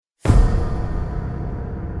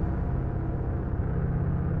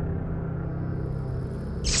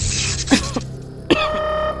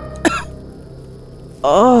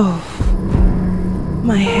Oh,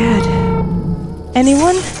 my head.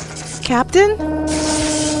 Anyone? Captain?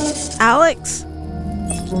 Alex?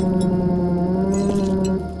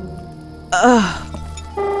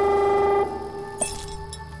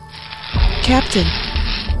 Captain.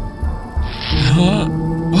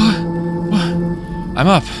 What?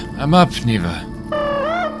 I'm up, Neva.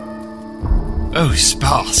 Oh,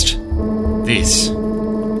 Spast. This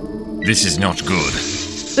is not good.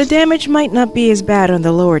 The damage might not be as bad on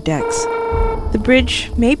the lower decks. The bridge,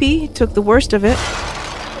 maybe, took the worst of it.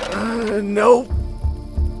 No.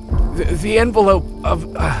 The envelope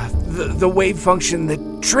of the wave function that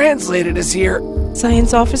translated us here.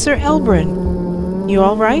 Science Officer Elbrin. You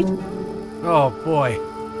all right? Oh, boy.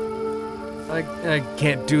 I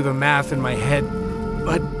can't do the math in my head,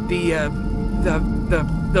 but the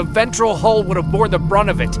ventral hull would have borne the brunt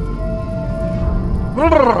of it.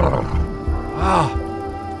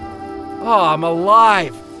 Oh, I'm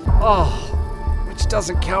alive. Oh, which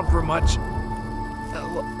doesn't count for much.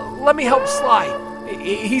 Let me help Sly.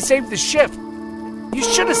 He saved the ship. You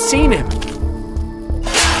should have seen him.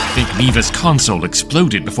 I think Neva's console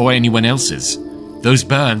exploded before anyone else's. Those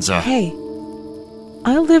burns are... Hey,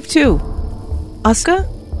 I'll live too. Asuka,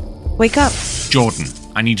 wake up. Jordan,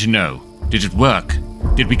 I need to know. Did it work?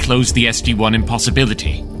 Did we close the SD1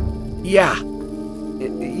 impossibility? Yeah.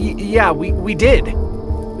 Yeah, we did.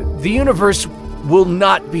 The universe will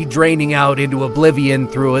not be draining out into oblivion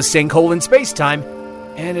through a sinkhole in space-time,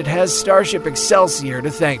 and it has Starship Excelsior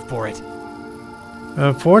to thank for it.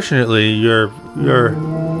 Unfortunately, your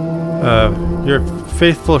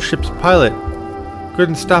faithful ship's pilot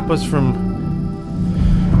couldn't stop us from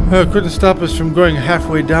going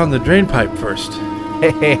halfway down the drain pipe first.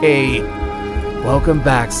 Hey, welcome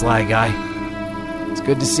back, Sly Guy. It's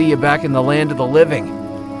good to see you back in the land of the living.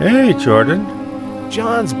 Hey, Jordan.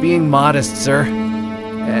 John's being modest, sir.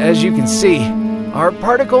 As you can see, our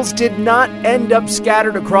particles did not end up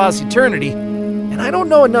scattered across eternity, and I don't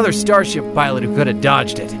know another starship pilot who could have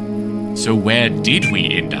dodged it. So where did we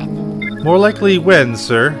end up? More likely when,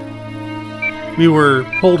 sir. We were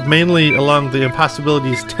pulled mainly along the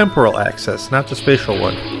impossibility's temporal axis, not the spatial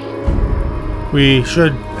one. We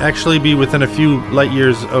should actually be within a few light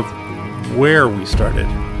years of where we started.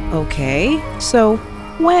 Okay, so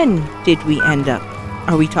when did we end up?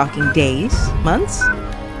 Are we talking days? Months?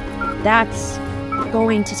 That's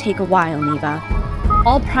going to take a while, Neva.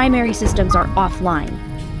 All primary systems are offline.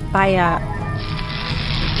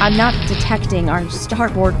 I'm not detecting our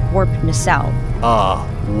starboard warp nacelle.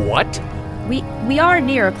 What? We are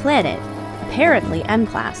near a planet. Apparently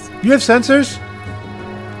M-class. You have sensors?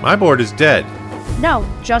 My board is dead. No,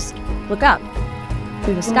 just look up.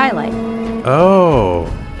 Through the skylight. Oh.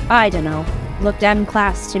 I dunno. Looked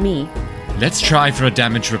M-class to me. Let's try for a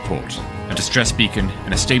damage report, a distress beacon,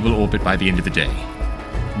 and a stable orbit by the end of the day.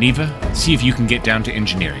 Neva, see if you can get down to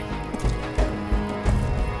engineering.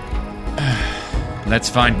 Let's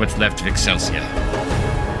find what's left of Excelsior.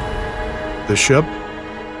 The ship,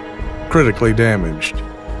 critically damaged.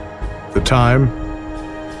 The time,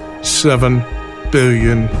 7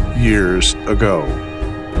 billion years ago.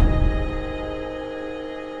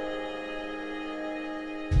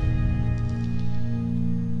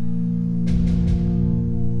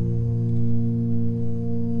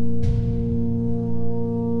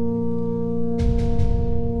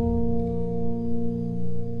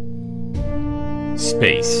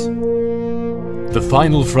 Space. The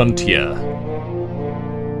final frontier.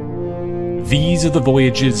 These are the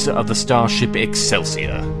voyages of the starship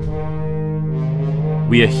Excelsior.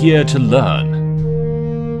 We are here to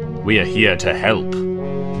learn. We are here to help.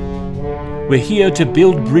 We're here to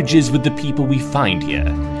build bridges with the people we find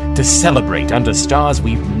here, to celebrate under stars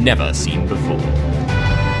we've never seen before.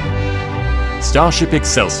 Starship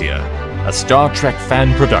Excelsior, a Star Trek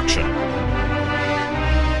fan production.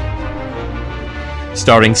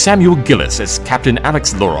 Starring Samuel Gillis as Captain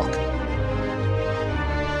Alex Lorok,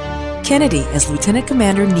 Kennedy as Lieutenant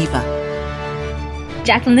Commander Neva,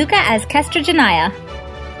 Jacqueline Luca as Kestra Janaya,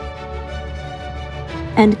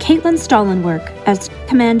 and Caitlin Stallenwerk as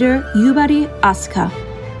Commander Yubari Asuka.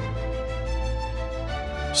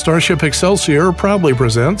 Starship Excelsior proudly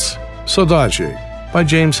presents Saudade by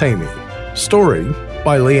James Haney. Story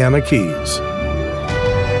by Leanna Keys.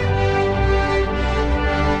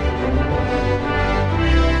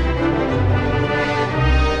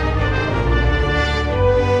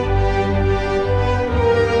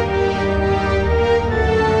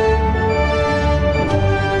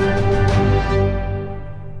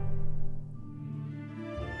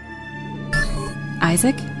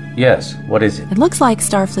 Isaac, Yes, what is it? It looks like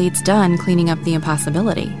Starfleet's done cleaning up the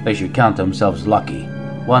impossibility. They should count themselves lucky.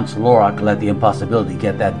 Once Lorak let the impossibility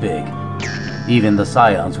get that big, even the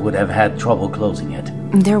Scions would have had trouble closing it.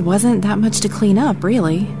 There wasn't that much to clean up,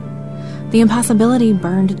 really. The impossibility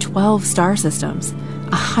burned 12 star systems,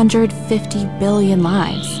 150 billion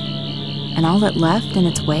lives. And all that left in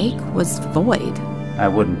its wake was void. I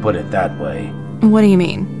wouldn't put it that way. What do you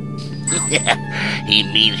mean? He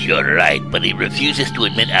means you're right, but he refuses to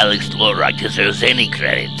admit Alex Lorak deserves any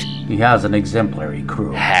credit. He has an exemplary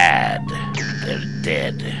crew. Had. They're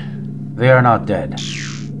dead. They are not dead.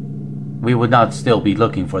 We would not still be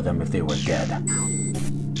looking for them if they were dead.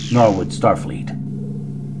 Nor would Starfleet.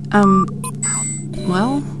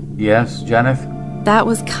 Well? Yes, Janeth? That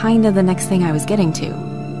was kind of the next thing I was getting to.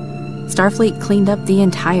 Starfleet cleaned up the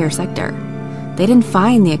entire sector. They didn't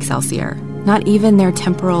find the Excelsior, not even their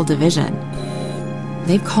temporal division.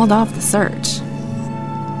 They've called off the search.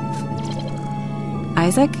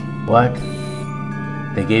 Isaac? What?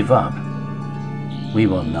 They gave up. We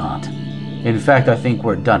will not. In fact, I think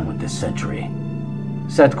we're done with this century.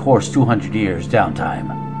 Set course 200 years downtime.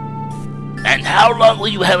 And how long will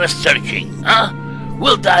you have us searching, huh?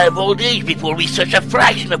 We'll die of old age before we search a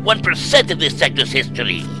fraction of 1% of this sector's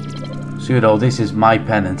history. Pseudo, this is my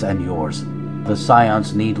penance and yours. The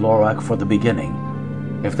Scions need Lorak for the beginning.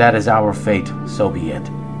 If that is our fate, so be it.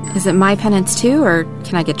 Is it my penance too, or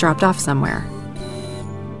can I get dropped off somewhere?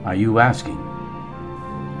 Are you asking?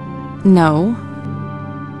 No.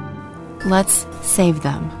 Let's save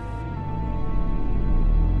them.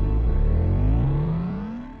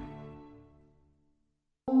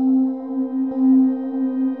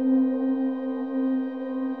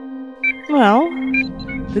 Well,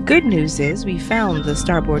 the good news is we found the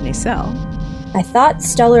starboard nacelle. I thought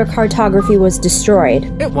stellar cartography was destroyed.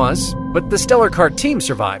 It was, but the stellar cart team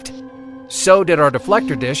survived. So did our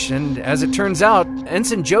deflector dish, and as it turns out,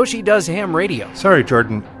 Ensign Joshi does ham radio. Sorry,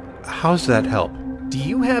 Jordan. How's that help? Do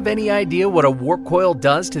you have any idea what a warp coil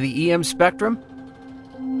does to the EM spectrum?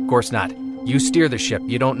 Of course not. You steer the ship,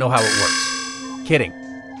 you don't know how it works. Kidding.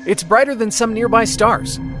 It's brighter than some nearby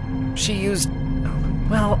stars. She used...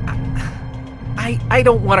 well, I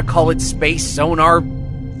don't want to call it space sonar,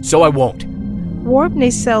 so I won't. Warp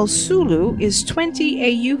nacelle Sulu is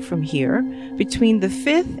 20 AU from here, between the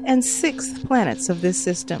 5th and 6th planets of this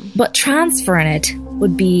system. But transferring it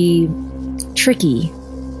would be tricky.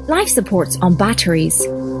 Life support's on batteries.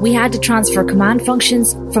 We had to transfer command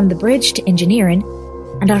functions from the bridge to engineering,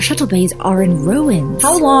 and our shuttle bays are in ruins.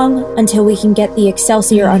 How long until we can get the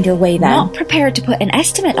Excelsior underway then? Not prepared to put an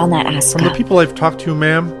estimate on that, Asuka. From the people I've talked to,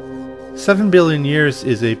 ma'am, 7 billion years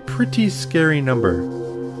is a pretty scary number.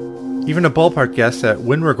 Even a ballpark guess at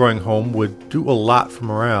when we're going home would do a lot for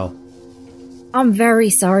morale. I'm very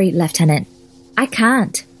sorry, Lieutenant. I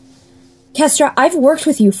can't. Kestra, I've worked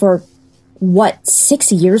with you for,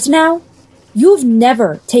 6 years now? You've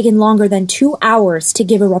never taken longer than 2 hours to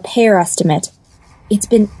give a repair estimate. It's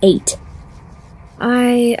been 8.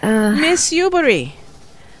 Miss Ubery,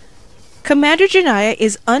 Commander Janaya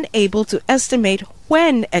is unable to estimate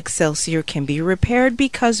when Excelsior can be repaired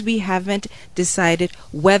because we haven't decided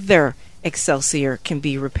whether Excelsior can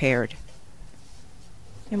be repaired.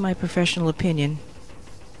 In my professional opinion,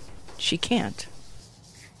 she can't.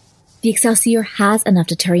 The Excelsior has enough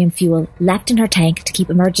deuterium fuel left in her tank to keep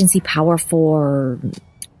emergency power for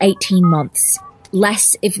 18 months.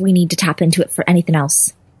 Less if we need to tap into it for anything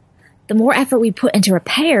else. The more effort we put into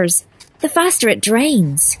repairs, the faster it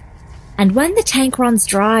drains. And when the tank runs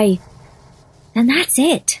dry, then that's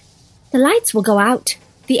it. The lights will go out,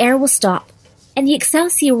 the air will stop, and the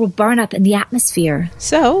Excelsior will burn up in the atmosphere.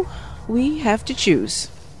 So, we have to choose.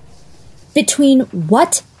 Between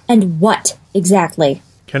what and what, exactly?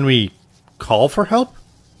 Can we call for help?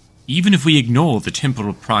 Even if we ignore the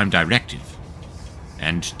Temporal Prime Directive.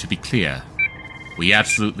 And to be clear, we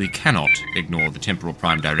absolutely cannot ignore the Temporal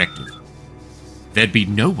Prime Directive. There'd be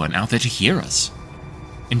no one out there to hear us.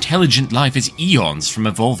 Intelligent life is eons from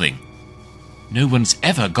evolving. No one's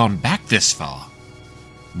ever gone back this far.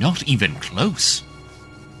 Not even close.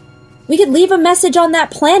 We could leave a message on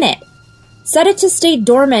that planet. Set it to stay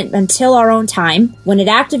dormant until our own time. When it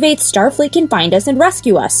activates, Starfleet can find us and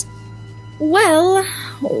rescue us. Well,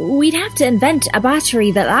 we'd have to invent a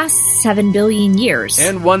battery that lasts 7 billion years.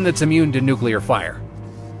 And one that's immune to nuclear fire.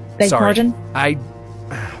 Beg Sorry. pardon?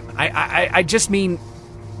 I just mean...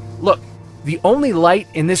 Look, the only light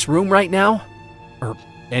in this room right now, or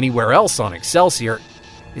anywhere else on Excelsior,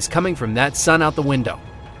 is coming from that sun out the window.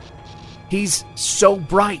 He's so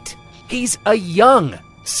bright. He's a young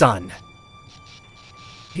sun.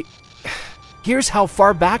 Here's how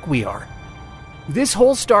far back we are. This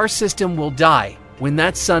whole star system will die when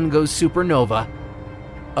that sun goes supernova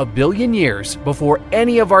 1 billion years before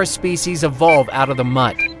any of our species evolve out of the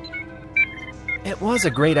mud. It was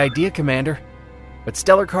a great idea, Commander, but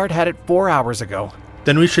Stellar Card had it 4 hours ago.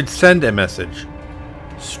 Then we should send a message.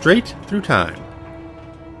 Straight through time.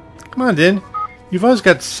 Come on, Din. You've always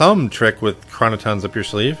got some trick with chronotons up your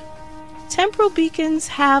sleeve. Temporal beacons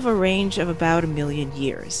have a range of about 1 million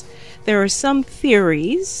years. There are some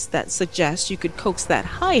theories that suggest you could coax that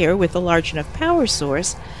higher with a large enough power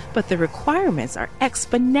source, but the requirements are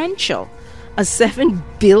exponential. A 7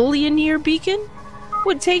 billion year beacon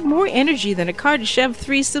would take more energy than a Kardashev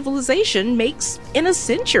 3 civilization makes in a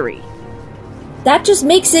century. That just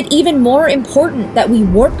makes it even more important that we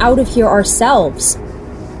warp out of here ourselves.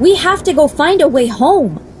 We have to go find a way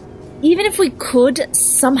home. Even if we could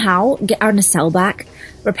somehow get our nacelle back,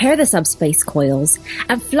 repair the subspace coils,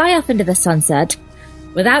 and fly off into the sunset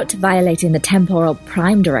without violating the temporal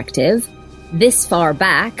prime directive, this far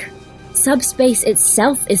back, subspace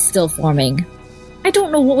itself is still forming. I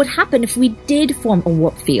don't know what would happen if we did form a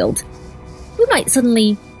warp field. We might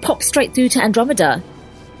suddenly pop straight through to Andromeda.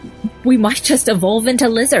 We might just evolve into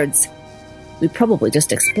lizards. We'd probably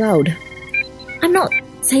just explode. I'm not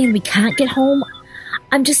saying we can't get home.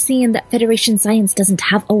 I'm just saying that Federation science doesn't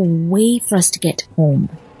have a way for us to get home.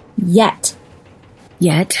 Yet.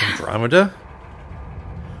 Andromeda?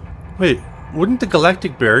 Wait, wouldn't the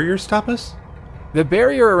galactic barrier stop us? The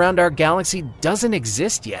barrier around our galaxy doesn't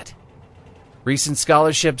exist yet. Recent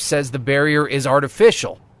scholarship says the barrier is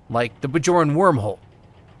artificial, like the Bajoran wormhole,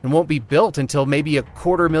 and won't be built until maybe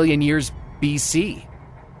 250,000 years BC.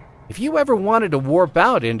 If you ever wanted to warp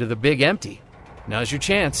out into the big empty, now's your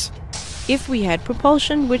chance. If we had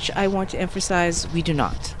propulsion, which I want to emphasize, we do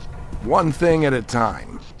not. One thing at a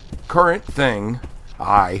time. Current thing,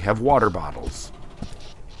 I have water bottles.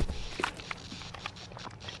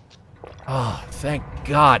 Oh, thank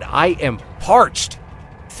God. I am parched.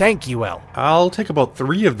 Thank you, El. I'll take about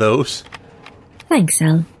 3 of those. Thanks,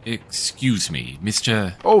 El. Excuse me,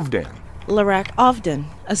 Mr. Ovdan. Larak Ovden,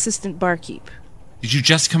 assistant barkeep. Did you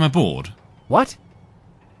just come aboard? What?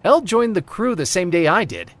 El joined the crew the same day I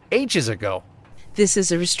did, ages ago. This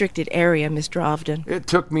is a restricted area, Mr. Ovden. It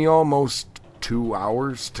took me almost 2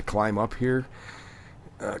 hours to climb up here.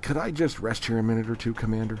 Could I just rest here a minute or two,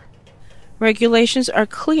 Commander? Regulations are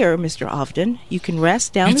clear, Mr. Ovden. You can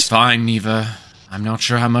rest down It's fine, Neva. I'm not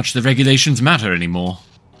sure how much the regulations matter anymore.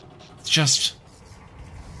 It's just...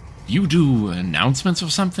 You do announcements or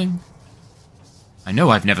something? I know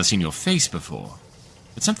I've never seen your face before,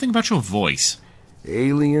 but something about your voice.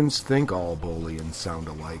 Aliens think all Bolians sound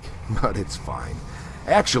alike, but it's fine.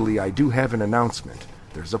 Actually, I do have an announcement.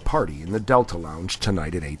 There's a party in the Delta Lounge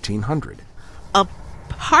tonight at 1800. A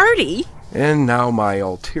party? And now my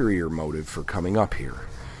ulterior motive for coming up here.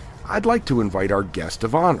 I'd like to invite our guest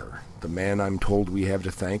of honor, the man I'm told we have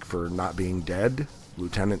to thank for not being dead,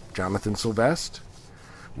 Lieutenant Jonathan Sylvestre.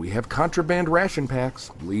 We have contraband ration packs.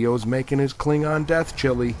 Leo's making his Klingon death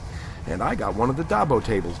chili, and I got one of the Dabo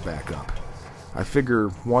tables back up. I figure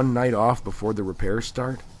one night off before the repairs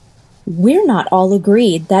start. We're not all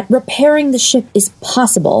agreed that repairing the ship is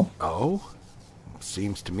possible. Oh?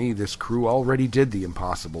 Seems to me this crew already did the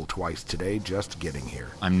impossible twice today just getting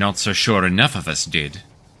here. I'm not so sure enough of us did.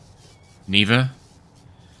 Neva?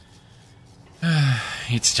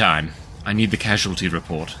 It's time. I need the casualty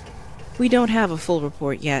report. We don't have a full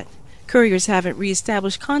report yet. Couriers haven't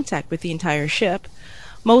re-established contact with the entire ship.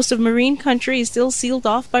 Most of marine country is still sealed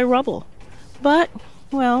off by rubble. But,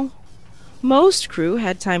 well, most crew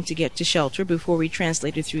had time to get to shelter before we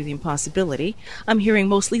translated through the impossibility. I'm hearing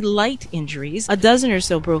mostly light injuries, a dozen or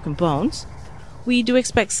so broken bones. We do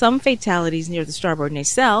expect some fatalities near the starboard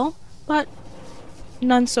nacelle, but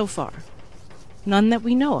none so far. None that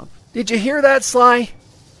we know of. Did you hear that, Sly?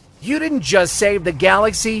 You didn't just save the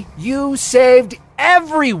galaxy, you saved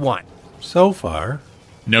everyone! So far.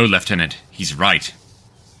 No, Lieutenant, he's right.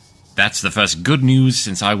 That's the first good news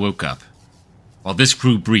since I woke up. While this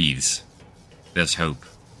crew breathes, there's hope.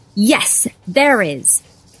 Yes, there is.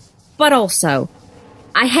 But also,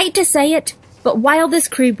 I hate to say it, but while this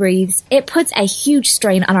crew breathes, it puts a huge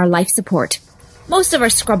strain on our life support. Most of our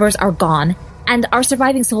scrubbers are gone, and our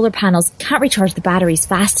surviving solar panels can't recharge the batteries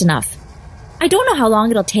fast enough. I don't know how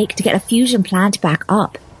long it'll take to get a fusion plant back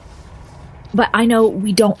up. But I know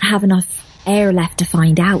we don't have enough air left to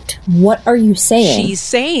find out. What are you saying? She's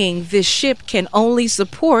saying this ship can only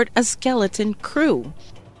support a skeleton crew.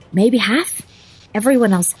 Maybe half.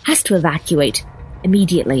 Everyone else has to evacuate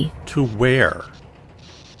immediately. To where?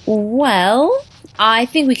 Well, I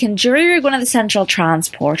think we can jury-rig one of the central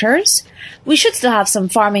transporters. We should still have some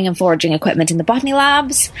farming and foraging equipment in the botany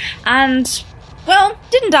labs. And, well,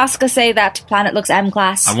 didn't Asuka say that planet looks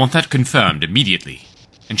M-class? I want that confirmed immediately.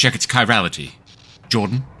 And check its chirality.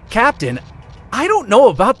 Jordan? Captain, I don't know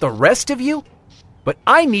about the rest of you, but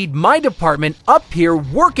I need my department up here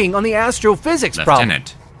working on the astrophysics problem.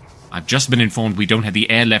 Lieutenant, I've just been informed we don't have the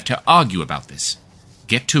air left to argue about this.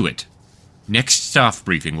 Get to it. Next staff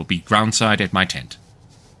briefing will be groundside at my tent.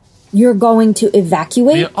 You're going to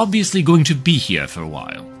evacuate? We're obviously going to be here for a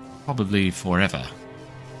while. Probably forever.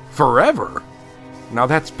 Forever? Now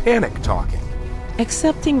that's panic talking.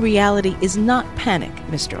 Accepting reality is not panic,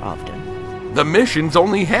 Mr. Ogden. The mission's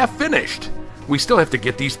only half finished. We still have to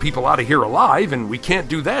get these people out of here alive, and we can't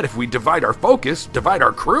do that if we divide our focus, divide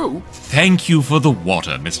our crew. Thank you for the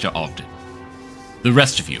water, Mr. Ogden. The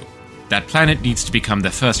rest of you, that planet needs to become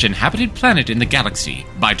the first inhabited planet in the galaxy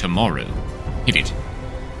by tomorrow. Hit it.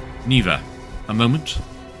 Neva, a moment?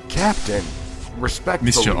 Captain,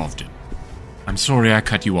 respectfully... Mr. Ogden, I'm sorry I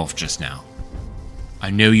cut you off just now. I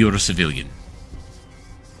know you're a civilian.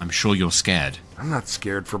 I'm sure you're scared. I'm not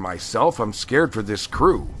scared for myself, I'm scared for this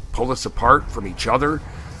crew. Pull us apart from each other,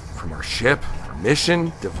 from our ship, our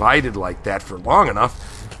mission, divided like that for long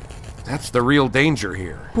enough. That's the real danger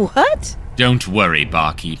here. What? Don't worry,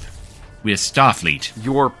 Barkeep. We're Starfleet.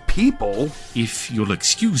 Your people? If you'll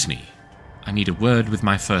excuse me, I need a word with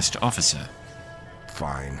my first officer.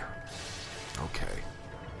 Fine. Okay.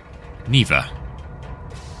 Neva,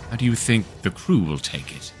 how do you think the crew will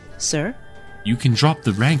take it? Sir? You can drop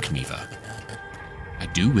the rank, Neva. I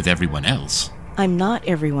do with everyone else. I'm not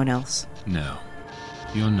everyone else. No,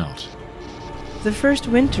 you're not. The first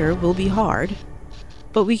winter will be hard,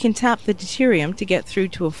 but we can tap the deuterium to get through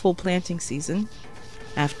to a full planting season.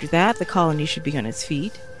 After that, the colony should be on its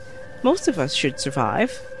feet. Most of us should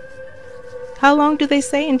survive. How long do they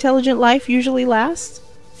say intelligent life usually lasts?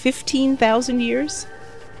 15,000 years?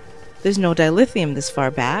 There's no dilithium this far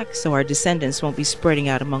back, so our descendants won't be spreading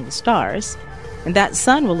out among the stars, and that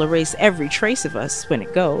sun will erase every trace of us when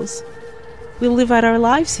it goes. We'll live out our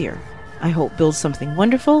lives here. I hope build something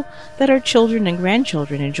wonderful that our children and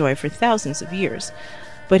grandchildren enjoy for thousands of years.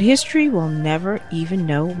 But history will never even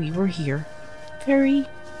know we were here. Very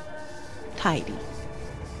tidy.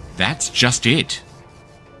 That's just it.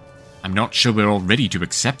 I'm not sure we're all ready to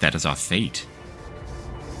accept that as our fate.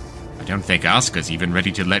 I don't think Asuka's even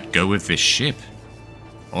ready to let go of this ship.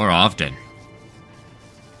 Or Ogden.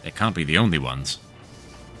 They can't be the only ones.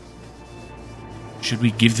 Should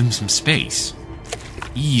we give them some space?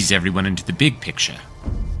 Ease everyone into the big picture.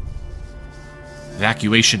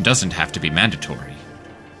 Evacuation doesn't have to be mandatory.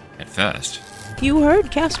 At first. You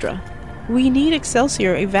heard Castra. We need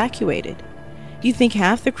Excelsior evacuated. You think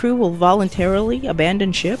half the crew will voluntarily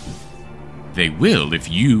abandon ship? They will if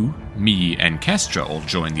you, me, and Kestra all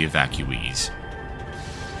join the evacuees.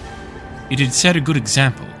 It'd set a good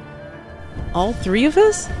example. All three of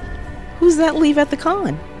us? Who's that leave at the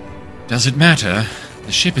con? Does it matter?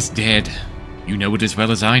 The ship is dead. You know it as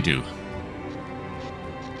well as I do.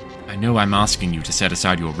 I know I'm asking you to set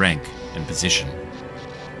aside your rank and position.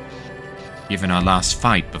 Given our last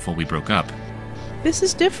fight before we broke up. This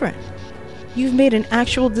is different. You've made an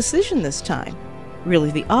actual decision this time.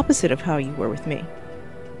 Really the opposite of how you were with me.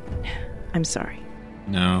 I'm sorry.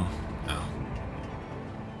 No.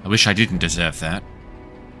 I wish I didn't deserve that.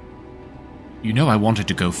 You know I wanted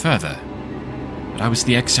to go further. But I was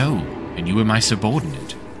the XO, and you were my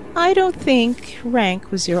subordinate. I don't think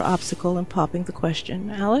rank was your obstacle in popping the question,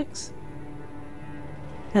 Alex.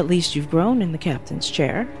 At least you've grown in the captain's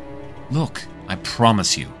chair. Look, I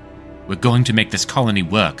promise you, we're going to make this colony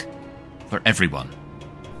work. For everyone.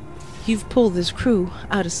 You've pulled this crew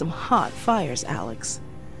out of some hot fires, Alex.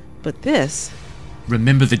 But this...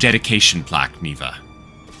 Remember the dedication plaque, Neva.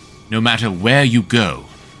 No matter where you go,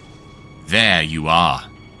 there you are.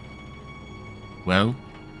 Well,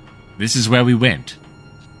 this is where we went.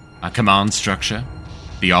 Our command structure,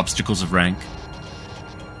 the obstacles of rank,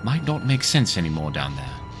 might not make sense anymore down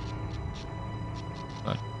there.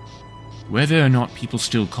 But whether or not people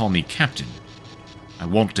still call me captain, I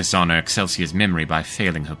won't dishonor Excelsior's memory by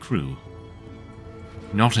failing her crew.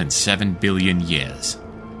 Not in 7 billion years.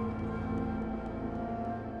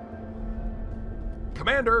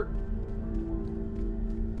 Commander!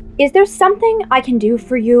 Is there something I can do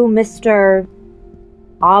for you, Mr.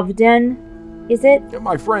 Ogden? Is it?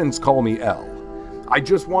 My friends call me L. I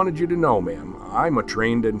just wanted you to know, ma'am, I'm a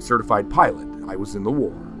trained and certified pilot. I was in the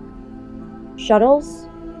war. Shuttles?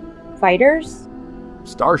 Fighters?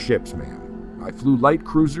 Starships, ma'am. I flew light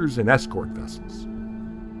cruisers and escort vessels.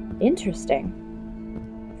 Interesting.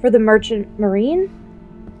 For the Merchant Marine?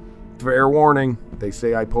 Fair warning. They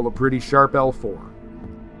say I pull a pretty sharp L4.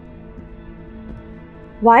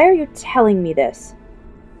 Why are you telling me this?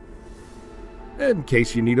 In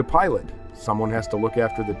case you need a pilot. Someone has to look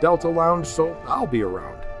after the Delta Lounge, so I'll be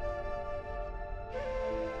around.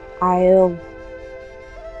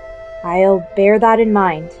 I'll bear that in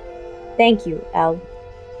mind. Thank you, Elle.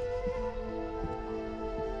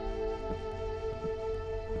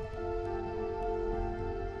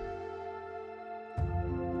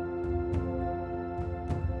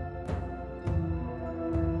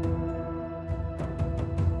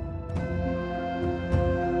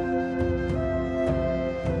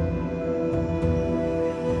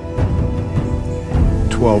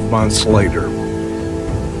 Months later.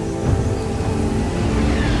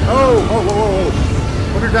 Whoa.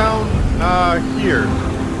 Put her down, here.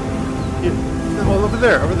 Well, over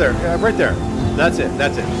there. Yeah, right there. That's it,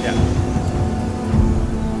 yeah.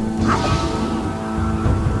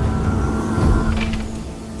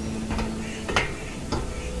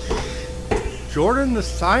 Jordan the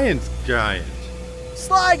Science Giant.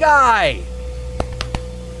 Sly Guy!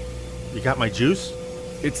 You got my juice?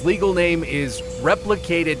 Its legal name is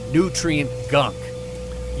Replicated Nutrient Gunk.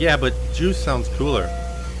 Yeah, but juice sounds cooler.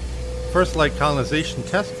 First Light Colonization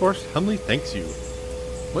Task Force humbly thanks you.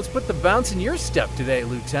 What's put the bounce in your step today,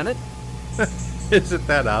 Lieutenant? Is it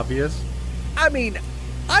that obvious? I mean,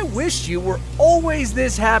 I wish you were always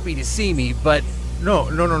this happy to see me, but... No,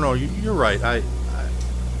 you're right.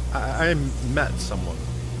 I met someone.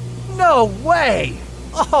 No way!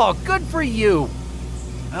 Oh, good for you!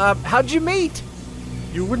 How'd you meet?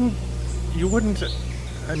 You wouldn't,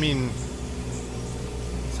 I mean,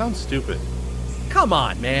 sounds stupid. Come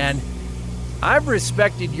on, man. I've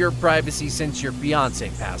respected your privacy since your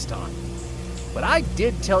fiancé passed on. But I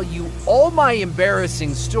did tell you all my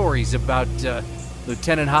embarrassing stories about,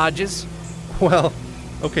 Lieutenant Hodges. Well,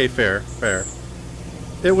 okay, fair.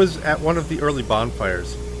 It was at one of the early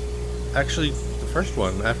bonfires. Actually, the first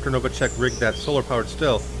one, after Novacek rigged that solar-powered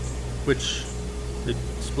still, which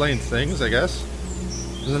explains things, I guess.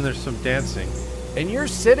 And then there's some dancing. And you're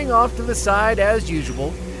sitting off to the side as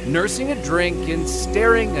usual, nursing a drink and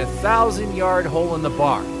staring a 1,000-yard hole in the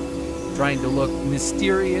bar, trying to look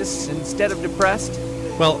mysterious instead of depressed.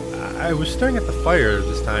 Well, I was staring at the fire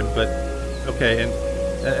this time, but okay,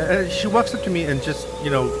 and she walks up to me and just,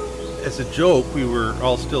 as a joke, we were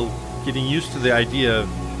all still getting used to the idea of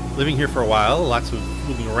living here for a while, lots of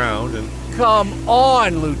moving around, and... Come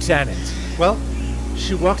on, Lieutenant! Well,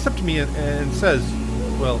 she walks up to me and says...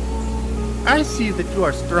 Well, I see that you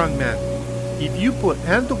are a strong man. If you put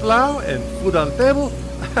hand to plow and food on table,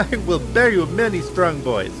 I will bear you many strong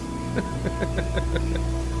boys.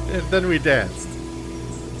 And then we danced.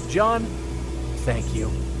 John, thank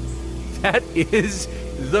you. That is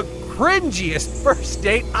the cringiest first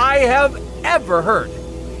date I have ever heard.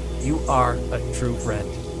 You are a true friend.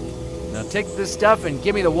 Now take this stuff and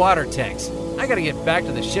give me the water tanks. I gotta get back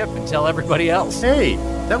to the ship and tell everybody else. Hey,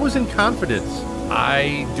 that was in confidence.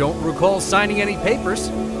 I don't recall signing any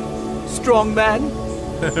papers. Strong man.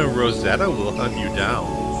 Rosetta will hunt you down.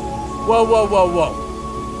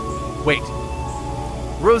 Whoa. Wait.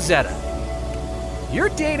 Rosetta. You're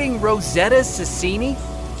dating Rosetta Cecchini?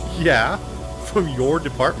 Yeah, from your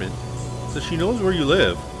department. So she knows where you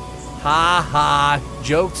live. Ha.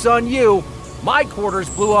 Joke's on you. My quarters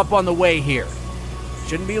blew up on the way here.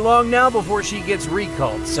 Shouldn't be long now before she gets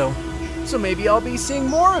recalled, so maybe I'll be seeing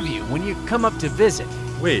more of you when you come up to visit.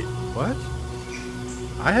 Wait, what?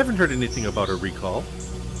 I haven't heard anything about a recall.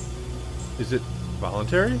 Is it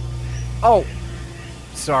voluntary? Oh,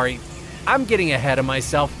 sorry. I'm getting ahead of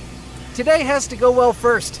myself. Today has to go well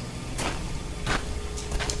first.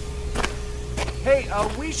 Hey,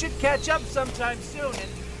 we should catch up sometime soon, and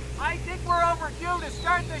I think we're overdue to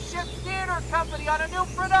start the ship's theater company on a new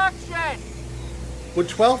production! Would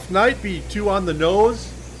 12th Night be too on the nose?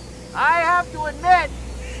 I have to admit,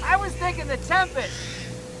 I was thinking The Tempest.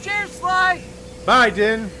 Cheers, Sly! Bye,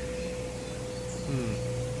 Din.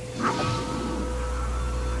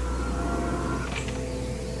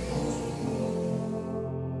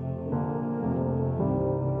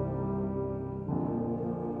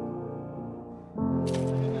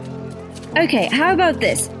 Okay, how about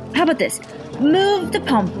this? Move the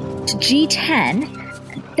pump to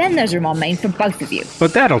G10, then there's room on main for both of you.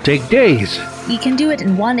 But that'll take days. You can do it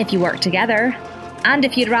in one if you work together. And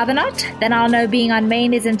if you'd rather not, then I'll know being on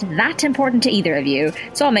main isn't that important to either of you,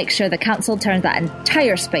 so I'll make sure the council turns that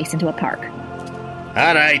entire space into a park.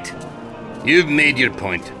 All right. You've made your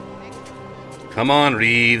point. Come on,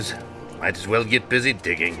 Reeves. Might as well get busy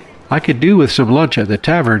digging. I could do with some lunch at the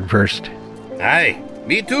tavern first. Aye,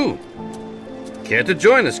 Me too. Care to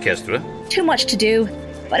join us, Kestra? Too much to do.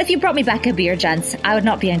 But if you brought me back a beer, gents, I would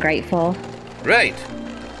not be ungrateful. Right.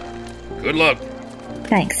 Good luck.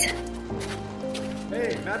 Thanks.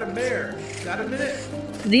 Hey, Madam Mayor, got a minute?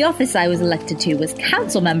 The office I was elected to was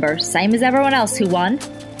council member, same as everyone else who won.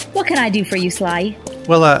 What can I do for you, Sly?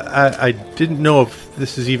 Well, I didn't know if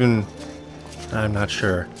this is even... I'm not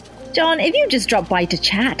sure. John, if you just drop by to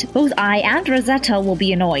chat, both I and Rosetta will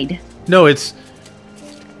be annoyed. No, it's...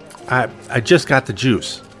 I just got the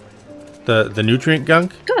juice. The nutrient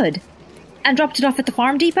gunk? Good. And dropped it off at the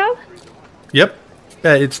farm depot? Yep.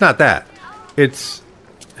 It's not that. It's...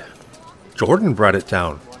 Jordan brought it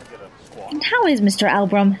down. And how is Mr.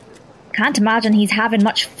 Elbrum? Can't imagine he's having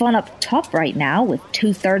much fun up top right now, with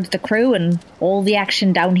 2/3 the crew and all the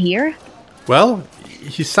action down here. Well,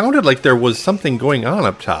 he sounded like there was something going on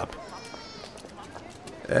up top.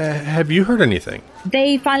 Have you heard anything?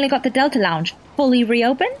 They finally got the Delta Lounge fully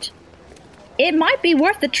reopened? It might be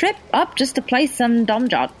worth the trip up just to play some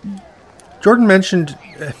domjot. Jordan mentioned...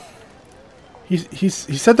 He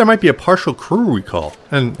said there might be a partial crew recall.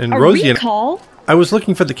 And a Rosie recall? And I was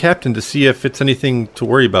looking for the captain to see if it's anything to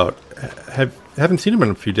worry about. Haven't seen him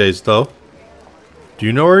in a few days, though. Do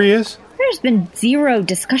you know where he is? There's been zero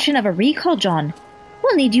discussion of a recall, John.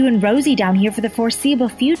 We'll need you and Rosie down here for the foreseeable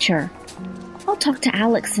future. I'll talk to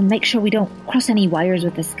Alex and make sure we don't cross any wires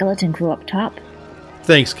with the skeleton crew up top.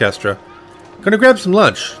 Thanks, Kestra. Gonna grab some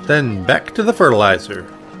lunch, then back to the fertilizer.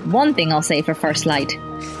 One thing I'll say for First Light.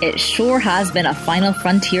 It sure has been a final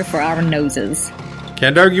frontier for our noses.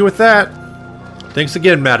 Can't argue with that. Thanks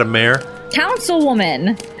again, Madam Mayor.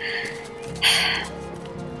 Councilwoman!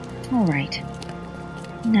 All right.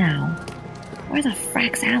 Now, where the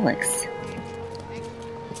frack's Alex?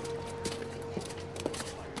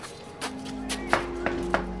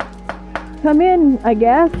 Come in, I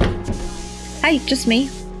guess. Hi, just me.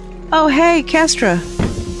 Oh, hey, Kestra.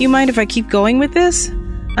 You mind if I keep going with this?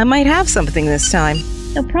 I might have something this time.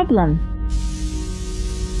 No problem.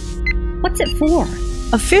 What's it for?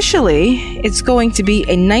 Officially, it's going to be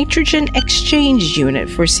a nitrogen exchange unit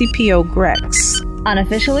for CPO Grex.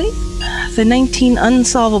 Unofficially? The 19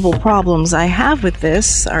 unsolvable problems I have with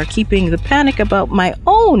this are keeping the panic about my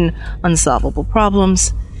own unsolvable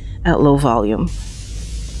problems at low volume.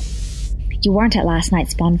 You weren't at last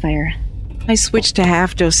night's bonfire. I switched to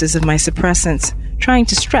half doses of my suppressants, trying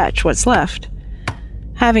to stretch what's left.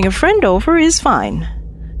 Having a friend over is fine.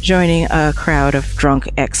 Joining a crowd of drunk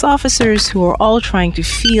ex-officers who are all trying to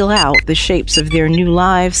feel out the shapes of their new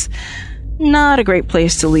lives, not a great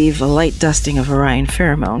place to leave a light dusting of Orion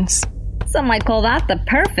pheromones. Some might call that the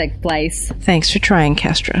perfect place. Thanks for trying,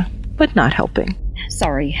 Kestra, but not helping.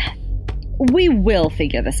 Sorry. We will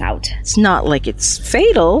figure this out. It's not like it's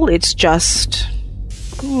fatal, it's just...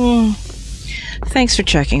 Thanks for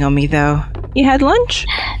checking on me, though. You had lunch?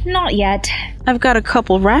 Not yet. I've got a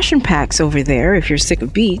couple ration packs over there if you're sick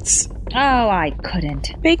of beets. Oh, I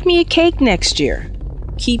couldn't. Bake me a cake next year.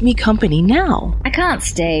 Keep me company now. I can't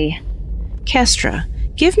stay. Kestra,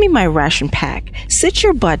 give me my ration pack, sit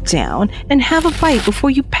your butt down, and have a bite before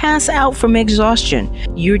you pass out from exhaustion.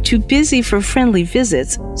 You're too busy for friendly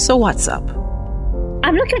visits, so what's up?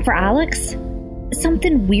 I'm looking for Alex.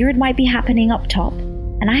 Something weird might be happening up top,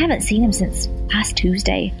 and I haven't seen him since last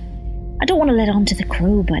Tuesday. I don't want to let on to the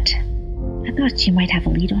crew, but I thought you might have a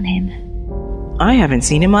lead on him. I haven't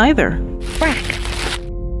seen him either.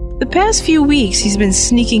 Frack. The past few weeks, he's been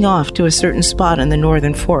sneaking off to a certain spot in the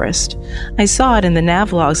northern forest. I saw it in the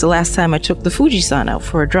navlogs the last time I took the Fuji-san out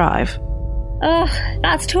for a drive. Ugh,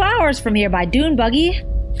 that's 2 hours from here by dune buggy.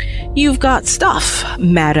 You've got stuff,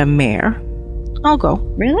 Madam Mayor. I'll go.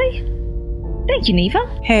 Really? Thank you, Neva.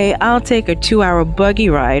 Hey, I'll take a 2-hour buggy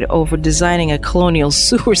ride over designing a colonial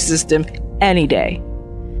sewer system any day.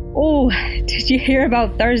 Oh, did you hear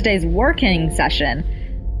about Thursday's working session?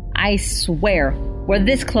 I swear, we're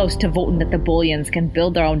this close to voting that the Bullions can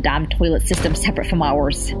build their own damn toilet system separate from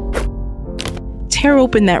ours. Tear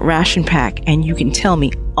open that ration pack and you can tell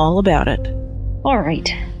me all about it. All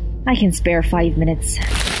right. I can spare 5 minutes.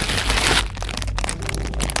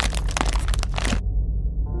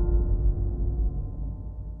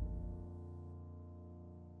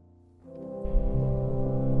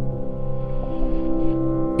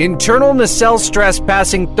 Internal nacelle stress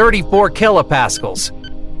passing 34 kilopascals.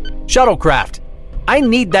 Shuttlecraft, I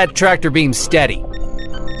need that tractor beam steady.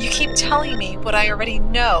 You keep telling me what I already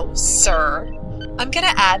know, sir. I'm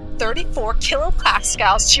gonna add 34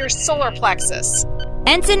 kilopascals to your solar plexus.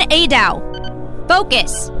 Ensign Adow,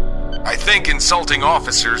 focus. I think insulting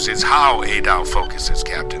officers is how Adow focuses,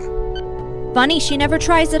 Captain. Funny she never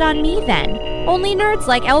tries it on me then. Only nerds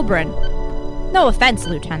like Elbrun. No offense,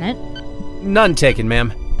 Lieutenant. None taken,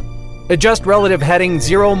 ma'am. Adjust relative heading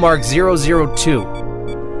 0 mark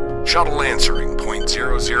 002. Shuttle answering,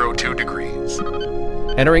 0.002 degrees.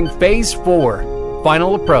 Entering Phase 4.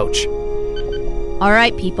 Final approach. All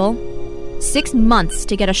right, people. 6 months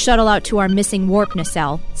to get a shuttle out to our missing warp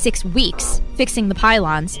nacelle. 6 weeks fixing the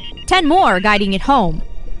pylons. 10 more guiding it home.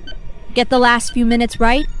 Get the last few minutes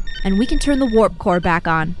right, and we can turn the warp core back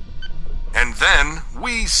on. And then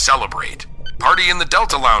we celebrate. Party in the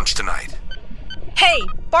Delta Lounge tonight. Hey,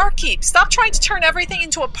 barkeep, stop trying to turn everything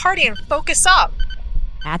into a party and focus up.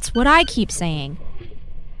 That's what I keep saying.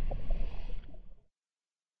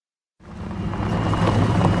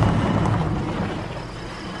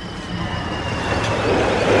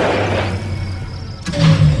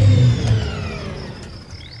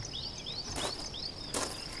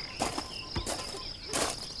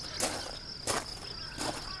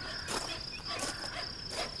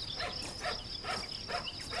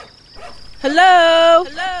 Hello?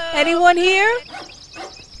 Anyone here?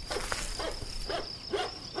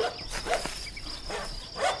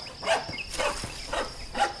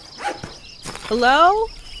 Hello?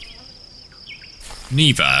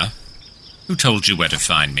 Neva, who told you where to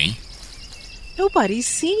find me? Nobody's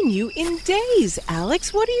seen you in days,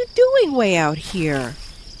 Alex. What are you doing way out here?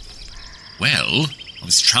 Well, I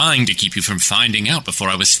was trying to keep you from finding out before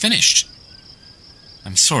I was finished.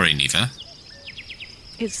 I'm sorry, Neva.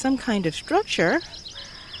 It's some kind of structure.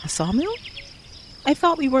 A sawmill? I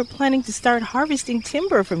thought we weren't planning to start harvesting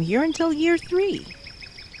timber from here until year 3.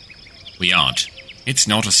 We aren't. It's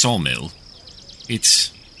not a sawmill.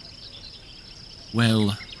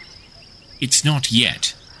 Well, it's not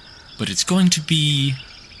yet, but it's going to be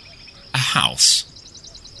a house.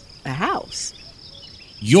 A house?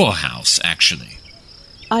 Your house, actually.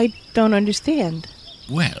 I don't understand.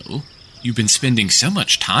 Well, you've been spending so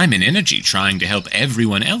much time and energy trying to help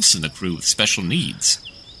everyone else in the crew with special needs.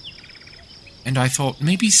 And I thought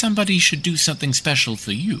maybe somebody should do something special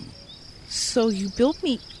for you. So you built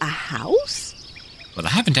me a house? Well, I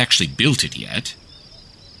haven't actually built it yet.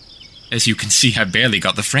 As you can see, I barely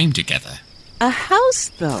got the frame together. A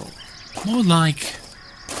house, though? More like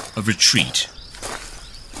a retreat.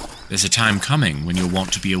 There's a time coming when you'll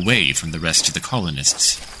want to be away from the rest of the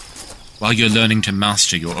colonists, while you're learning to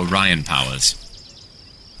master your Orion powers.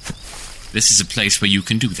 This is a place where you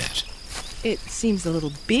can do that. It seems a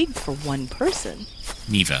little big for one person.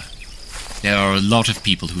 Neva, there are a lot of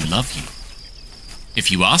people who love you.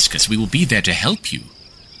 If you ask us, we will be there to help you.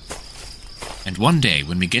 And one day,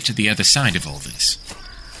 when we get to the other side of all this,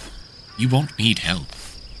 you won't need help.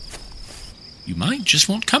 You might just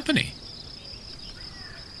want company.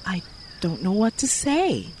 I don't know what to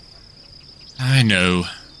say. I know.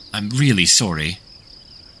 I'm really sorry.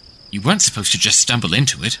 You weren't supposed to just stumble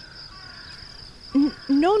into it.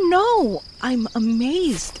 No. I'm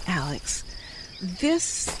amazed, Alex.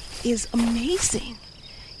 This is amazing.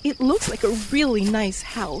 It looks like a really nice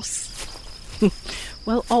house.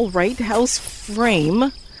 Well, all right, house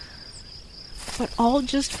frame. But all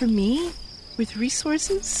just for me? With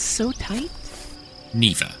resources so tight?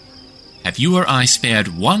 Neva, have you or I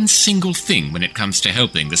spared one single thing when it comes to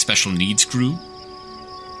helping the special needs crew?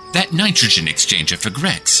 That nitrogen exchanger for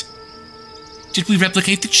Grex. Did we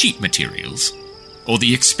replicate the cheap materials? Or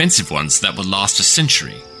the expensive ones that will last a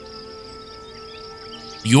century?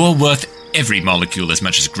 You're worth every molecule as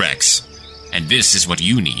much as Grex, and this is what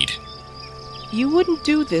you need. You wouldn't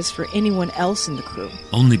do this for anyone else in the crew.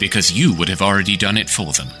 Only because you would have already done it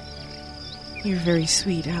for them. You're very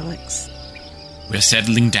sweet, Alex. We're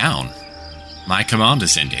settling down. My command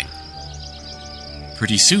is ending.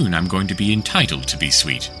 Pretty soon I'm going to be entitled to be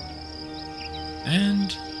sweet.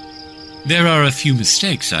 And there are a few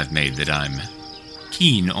mistakes I've made that I'm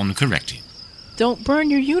keen on correcting. Don't burn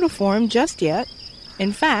your uniform just yet.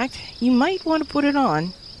 In fact, you might want to put it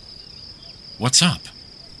on. What's up?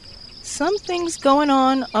 Something's going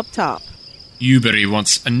on up top. Ubery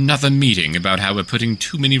wants another meeting about how we're putting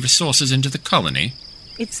too many resources into the colony.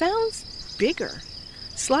 It sounds bigger.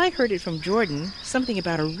 Sly heard it from Jordan. Something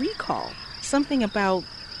about a recall. Something about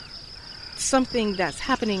something that's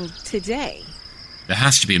happening today. There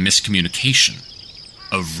has to be a miscommunication.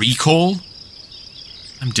 A recall?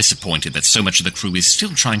 I'm disappointed that so much of the crew is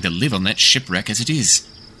still trying to live on that shipwreck as it is.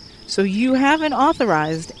 So you haven't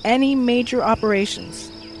authorized any major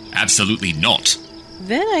operations? Absolutely not.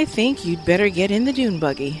 Then I think you'd better get in the dune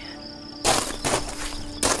buggy.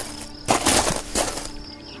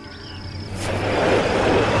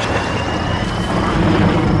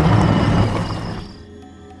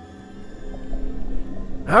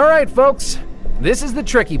 All right, folks. This is the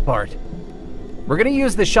tricky part. We're gonna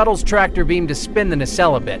use the shuttle's tractor beam to spin the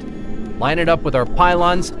nacelle a bit. Line it up with our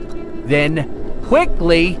pylons, then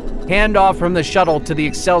quickly hand off from the shuttle to the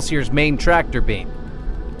Excelsior's main tractor beam.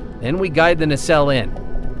 Then we guide the nacelle in.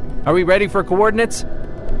 Are we ready for coordinates?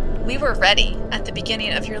 We were ready at the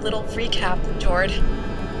beginning of your little recap, Jord.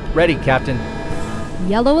 Ready, Captain.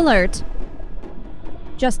 Yellow alert.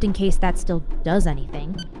 Just in case that still does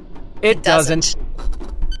anything. It doesn't.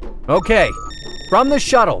 Okay. From the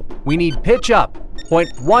shuttle, we need pitch up.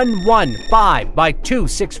 0.115 by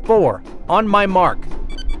 264. On my mark.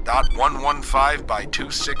 Dot 115 by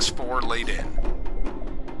 264 laid in.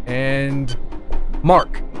 And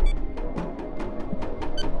mark.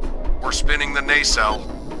 We're spinning the nacelle.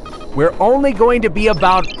 We're only going to be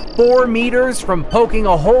about 4 meters from poking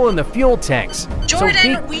a hole in the fuel tanks.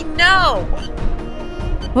 Jordan, we know!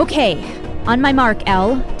 Okay, on my mark,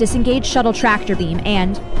 L, disengage shuttle tractor beam,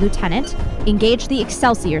 and, Lieutenant, engage the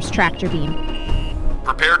Excelsior's tractor beam.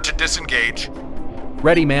 Prepared to disengage.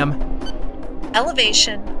 Ready, ma'am.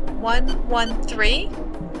 Elevation 113,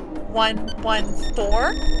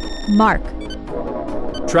 114. Mark.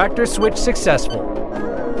 Tractor switch successful.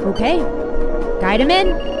 Okay, guide him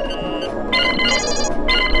in.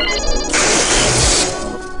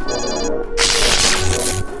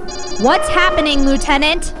 What's happening,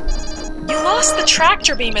 Lieutenant? You lost the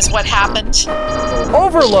tractor beam is what happened.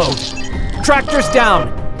 Overload! Tractor's down!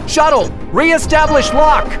 Shuttle, re-establish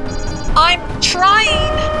lock! I'm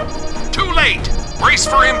trying! Too late! Brace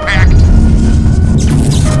for impact!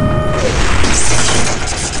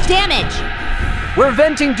 Damage! We're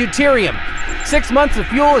venting deuterium. 6 months of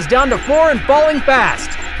fuel is down to 4 and falling fast.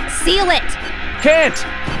 Seal it! Can't!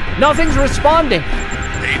 Nothing's responding.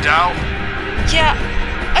 Hey, Dow? Yeah,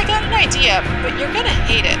 I got an idea, but you're gonna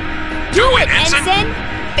hate it. Do it, Ensign!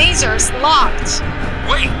 Phaser's locked.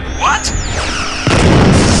 Wait, what?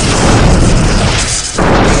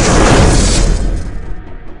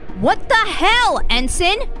 What the hell,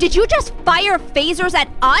 Ensign? Did you just fire phasers at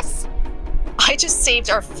us? I just saved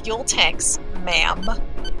our fuel tanks, ma'am.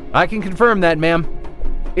 I can confirm that, ma'am.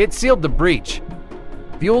 It sealed the breach.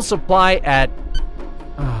 Fuel supply at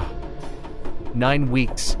 9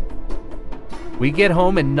 weeks. We get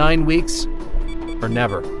home in 9 weeks or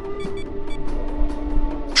never.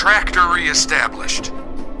 Tractor re-established.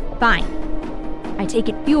 Fine. I take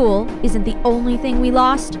it fuel isn't the only thing we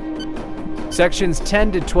lost? Sections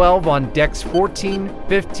 10 to 12 on decks 14,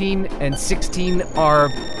 15, and 16 are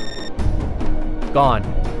gone,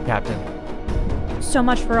 Captain. So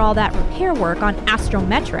much for all that repair work on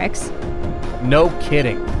astrometrics. No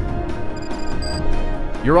kidding.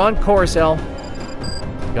 You're on course, El.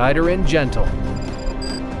 Guide her in gentle.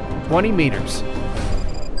 20 meters.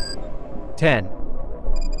 10.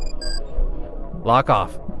 Lock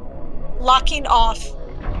off. Locking off.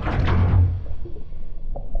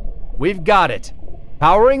 We've got it.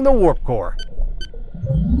 Powering the warp core.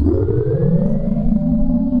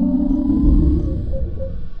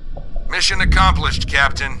 Mission accomplished,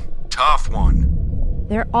 Captain. Tough one.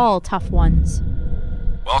 They're all tough ones.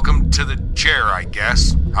 Welcome to the chair, I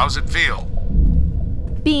guess. How's it feel?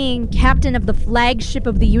 Being captain of the flagship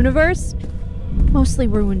of the universe mostly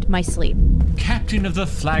ruined my sleep. Captain of the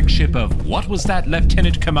flagship of what was that,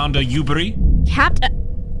 Lieutenant Commander Uberi?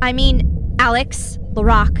 Alex,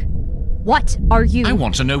 Larock. What are you? I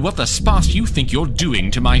want to know what the sparse you think you're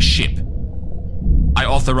doing to my ship. I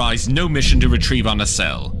authorize no mission to retrieve our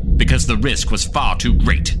nacelle, because the risk was far too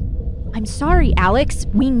great. I'm sorry, Alex.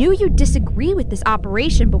 We knew you'd disagree with this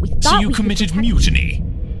operation, but we thought So you committed mutiny,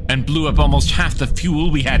 and blew up almost half the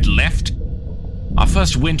fuel we had left? Our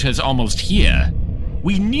first winter's almost here.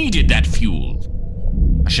 We needed that fuel.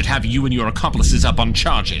 I should have you and your accomplices up on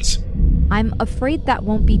charges. I'm afraid that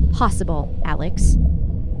won't be possible, Alex.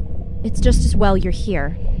 It's just as well you're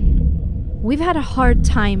here. We've had a hard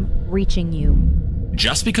time reaching you.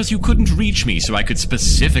 Just because you couldn't reach me so I could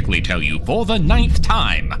specifically tell you for the 9th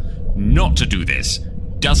time not to do this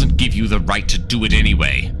doesn't give you the right to do it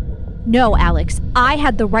anyway. No, Alex, I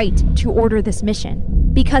had the right to order this mission.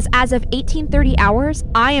 Because as of 1830 hours,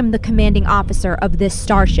 I am the commanding officer of this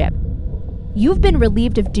starship. You've been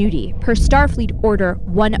relieved of duty per Starfleet Order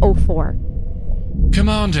 104.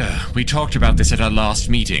 Commander, we talked about this at our last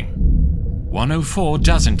meeting. 104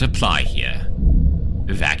 doesn't apply here.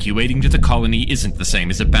 Evacuating to the colony isn't the same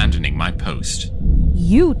as abandoning my post.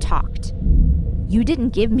 You talked. You didn't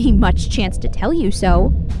give me much chance to tell you so,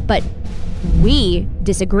 but we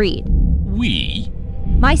disagreed. We?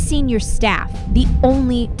 My senior staff, the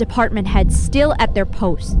only department heads still at their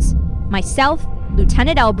posts. Myself,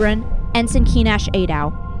 Lieutenant Elbrin, Ensign Keenash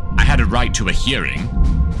Adow. I had a right to a hearing.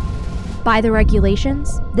 By the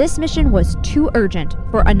regulations, this mission was too urgent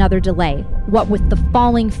for another delay, what with the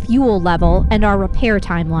falling fuel level and our repair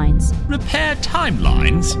timelines. Repair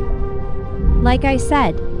timelines? Like I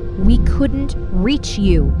said, we couldn't reach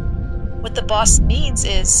you. What the boss means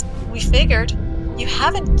is, we figured you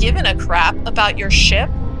haven't given a crap about your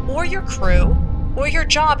ship, or your crew, or your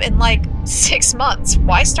job in 6 months.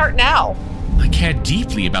 Why start now? I care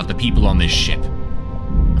deeply about the people on this ship.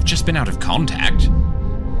 I've just been out of contact.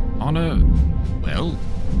 On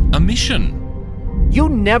a mission. You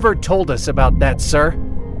never told us about that, sir.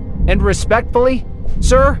 And respectfully,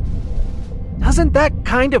 sir, doesn't that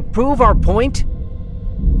kind of prove our point?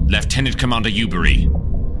 Lieutenant Commander Ubery,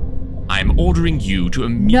 I am ordering you to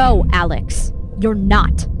No, Alex, you're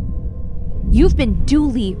not. You've been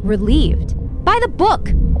duly relieved. By the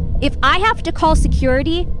book. If I have to call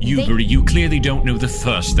security... Ubery, you clearly don't know the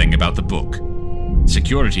first thing about the book.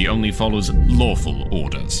 Security only follows lawful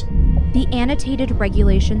orders. The annotated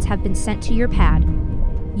regulations have been sent to your pad.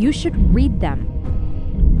 You should read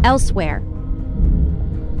them. Elsewhere.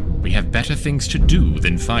 We have better things to do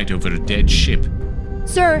than fight over a dead ship.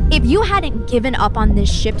 Sir, if you hadn't given up on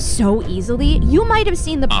this ship so easily, you might have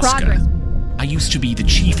seen the progress. I used to be the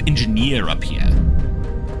chief engineer up here.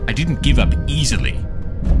 I didn't give up easily.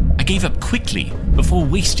 I gave up quickly before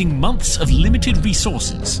wasting months of limited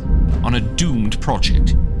resources on a doomed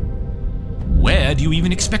project. Where do you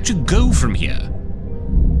even expect to go from here?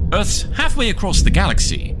 Earth's halfway across the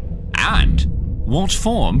galaxy, and won't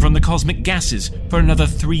form from the cosmic gases for another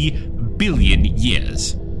 3 billion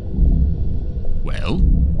years. Well?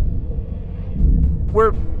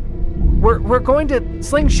 We're going to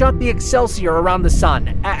slingshot the Excelsior around the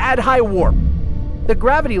sun, at high warp. The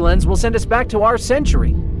gravity lens will send us back to our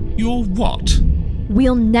century. Your what?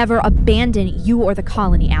 We'll never abandon you or the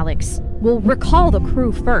colony, Alex. We'll recall the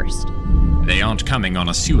crew first. They aren't coming on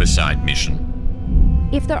a suicide mission.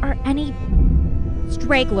 If there are any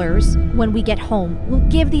stragglers when we get home, we'll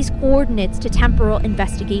give these coordinates to temporal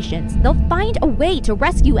investigations. They'll find a way to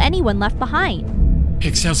rescue anyone left behind.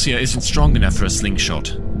 Excelsior isn't strong enough for a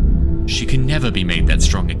slingshot. She can never be made that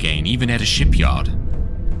strong again, even at a shipyard.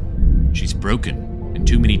 She's broken in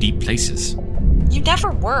too many deep places. You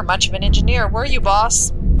never were much of an engineer, were you,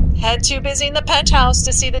 boss? Head too busy in the penthouse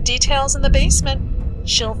to see the details in the basement.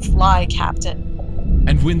 She'll fly, Captain.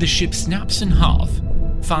 And when the ship snaps in half,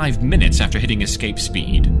 5 minutes after hitting escape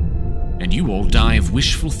speed, and you all die of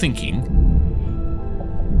wishful thinking,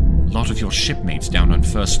 a lot of your shipmates down on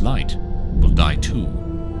First Light will die too.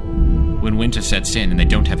 When winter sets in and they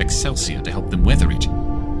don't have Excelsior to help them weather it.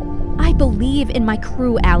 I believe in my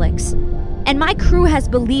crew, Alex. And my crew has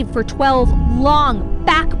believed for 12 long,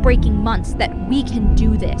 back-breaking months that we can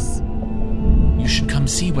do this. You should come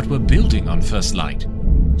see what we're building on First Light.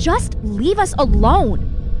 Just leave us alone.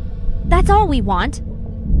 That's all we want.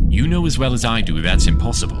 You know as well as I do that's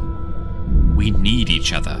impossible. We need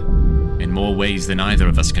each other, in more ways than either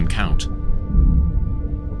of us can count.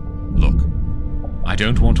 Look, I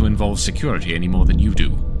don't want to involve security any more than you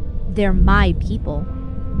do. They're my people.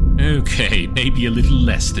 Okay, maybe a little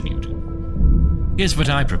less than you do. Here's what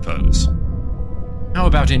I propose. How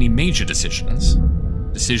about any major decisions?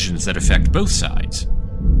 Decisions that affect both sides.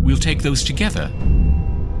 We'll take those together.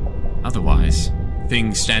 Otherwise,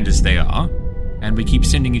 things stand as they are, and we keep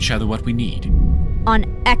sending each other what we need.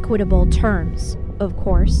 On equitable terms, of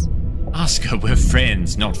course. Oscar, we're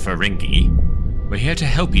friends, not Ferengi. We're here to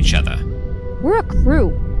help each other. We're a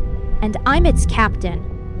crew, and I'm its captain.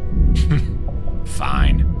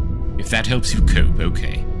 Fine. If that helps you cope,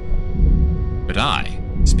 okay. But I,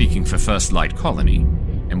 speaking for First Light Colony,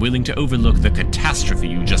 am willing to overlook the catastrophe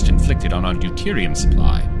you just inflicted on our deuterium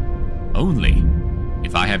supply. Only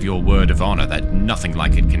if I have your word of honor that nothing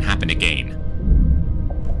like it can happen again.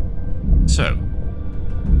 So,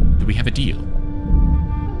 do we have a deal?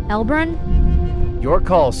 Elbrun? Your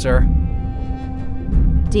call, sir.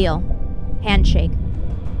 Deal. Handshake.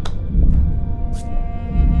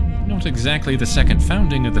 Not exactly the second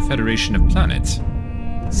founding of the Federation of Planets.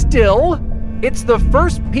 Still, it's the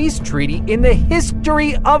first peace treaty in the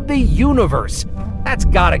history of the universe. That's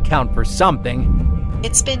gotta count for something.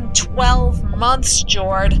 It's been 12 months,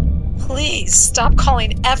 Jord. Please stop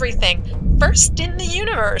calling everything first in the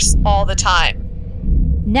universe all the time.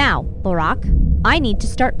 Now, Lorak, I need to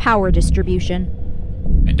start power distribution.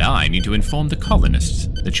 And I need to inform the colonists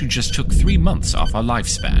that you just took 3 months off our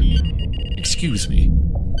lifespan. Excuse me.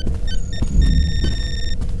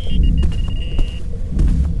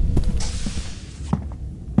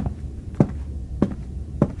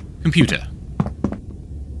 Computer.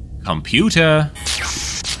 Computer!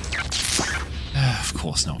 Of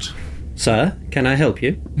course not. Sir, can I help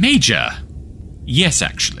you? Major! Yes,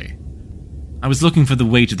 actually. I was looking for the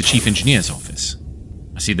way to the Chief Engineer's office.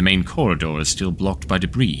 I see the main corridor is still blocked by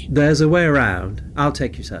debris. There's a way around. I'll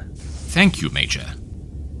take you, sir. Thank you, Major.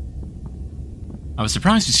 I was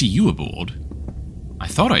surprised to see you aboard. I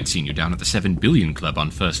thought I'd seen you down at the 7 Billion Club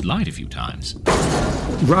on First Light a few times.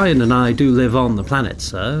 Ryan and I do live on the planet,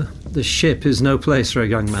 sir. The ship is no place for a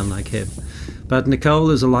young man like him. But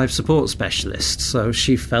Nicole is a life support specialist, so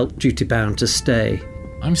she felt duty-bound to stay.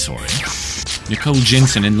 I'm sorry. Nicole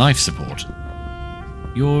Jensen in life support.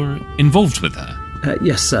 You're involved with her?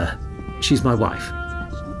 Yes, sir. She's my wife.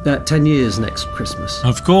 10 years next Christmas.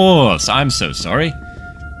 Of course. I'm so sorry.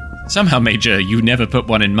 Somehow, Major, you never put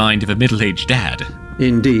one in mind of a middle-aged dad.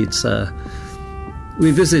 Indeed, sir.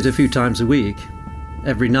 We visit a few times a week.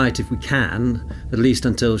 Every night if we can, at least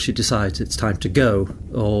until she decides it's time to go,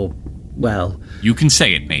 or, well... You can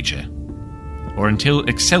say it, Major. Or until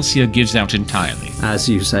Excelsior gives out entirely. As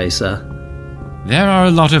you say, sir. There are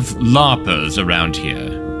a lot of LARPers around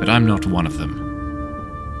here, but I'm not one of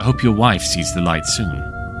them. I hope your wife sees the light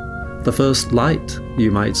soon. The first light, you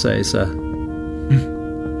might say, sir.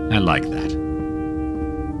 I like that.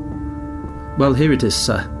 Well, here it is,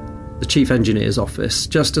 sir. The Chief Engineer's office,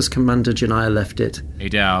 just as Commander Janiyah left it.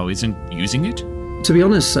 Adao isn't using it? To be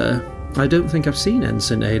honest, sir, I don't think I've seen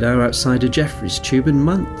Ensign Adao outside of Jeffrey's tube in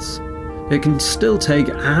months. It can still take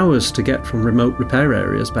hours to get from remote repair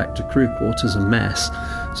areas back to crew quarters and mess,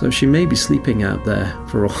 so she may be sleeping out there,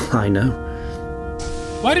 for all I know.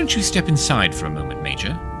 Why don't you step inside for a moment,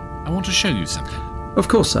 Major? I want to show you something. Of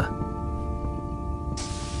course, sir.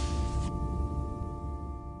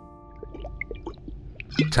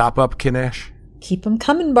 Top up, Kinesh? Keep 'em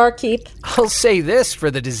coming, barkeep. I'll say this for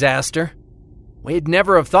the disaster. We'd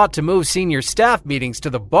never have thought to move senior staff meetings to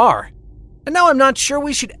the bar. And now I'm not sure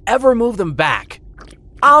we should ever move them back.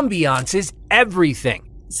 Ambiance is everything.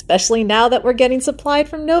 Especially now that we're getting supplied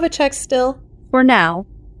from Novacek still. For now.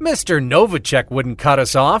 Mr. Novacek wouldn't cut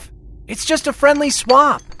us off. It's just a friendly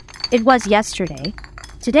swap. It was yesterday.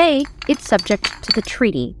 Today, it's subject to the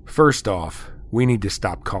treaty. First off, we need to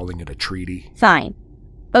stop calling it a treaty. Fine.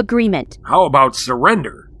 Agreement. How about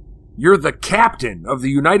surrender? You're the captain of the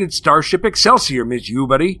United Starship Excelsior, Ms.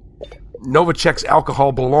 Ubuddy. Novacek's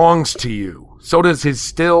alcohol belongs to you. So does his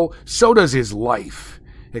still, so does his life.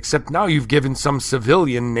 Except now you've given some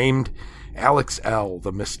civilian named Alex L.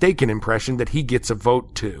 the mistaken impression that he gets a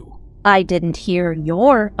vote too. I didn't hear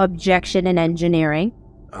your objection in engineering.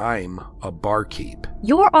 I'm a barkeep.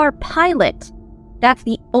 You're our pilot. That's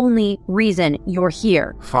the only reason you're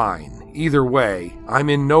here. Fine. Either way, I'm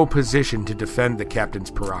in no position to defend the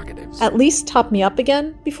captain's prerogatives. At least top me up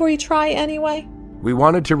again before you try anyway. We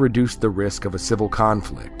wanted to reduce the risk of a civil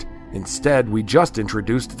conflict. Instead, we just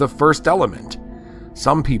introduced the first element.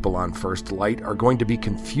 Some people on First Light are going to be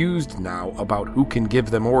confused now about who can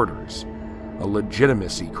give them orders. A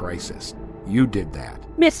legitimacy crisis. You did that.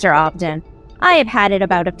 Mr. Ogden, I have had it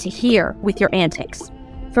about up to here with your antics.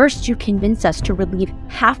 First, you convince us to relieve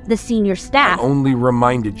half the senior staff. I only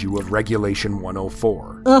reminded you of Regulation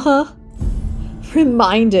 104. Uh-huh.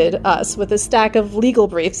 Reminded us with a stack of legal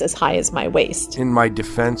briefs as high as my waist. In my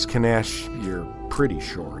defense, Kinesh, you're pretty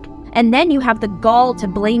short. And then you have the gall to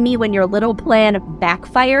blame me when your little plan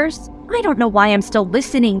backfires? I don't know why I'm still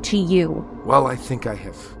listening to you. Well, I think I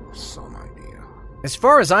have some idea. As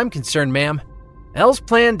far as I'm concerned, ma'am, Elle's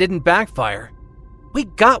plan didn't backfire. We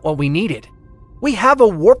got what we needed. We have a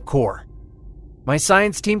warp core. My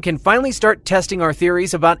science team can finally start testing our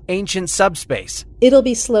theories about ancient subspace. It'll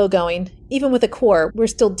be slow going. Even with a core, we're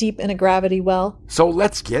still deep in a gravity well. So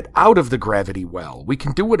let's get out of the gravity well. We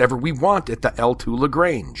can do whatever we want at the L2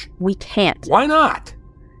 Lagrange. We can't. Why not?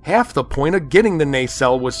 Half the point of getting the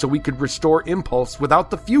nacelle was so we could restore impulse without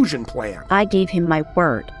the fusion plan. I gave him my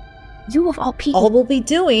word. You of all people... All we'll be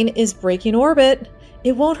doing is breaking orbit.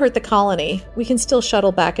 It won't hurt the colony. We can still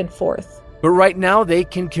shuttle back and forth. But right now, they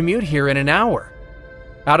can commute here in an hour.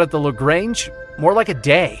 Out at the Lagrange, more like a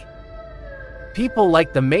day. People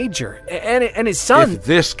like the Major and his son... If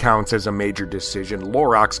this counts as a major decision,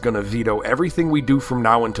 Lorok's gonna veto everything we do from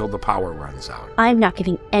now until the power runs out. I'm not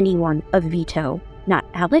giving anyone a veto. Not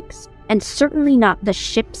Alex, and certainly not the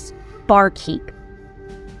ship's barkeep.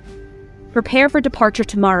 Prepare for departure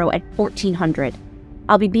tomorrow at 1400.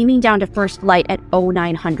 I'll be beaming down to First Light at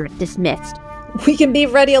 0900. Dismissed. We can be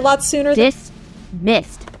ready a lot sooner than...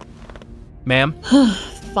 Dismissed. Ma'am?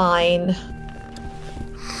 Fine.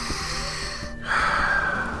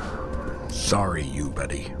 Sorry,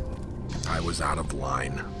 Ubuddy. I was out of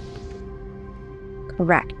line.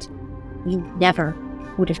 Correct. You never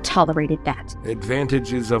would have tolerated that.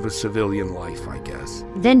 Advantages of a civilian life, I guess.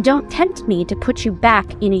 Then don't tempt me to put you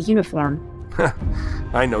back in a uniform.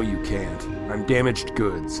 I know you can't. I'm damaged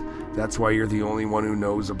goods. That's why you're the only one who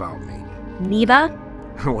knows about me. Neva?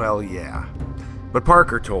 Well, yeah. But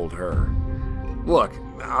Parker told her. Look,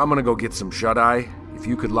 I'm gonna go get some shut-eye. If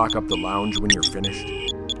you could lock up the lounge when you're finished.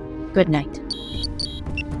 Good night.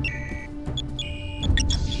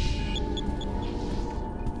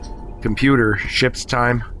 Computer, ship's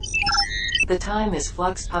time. The time is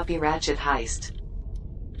Flux Puppy Ratchet Heist.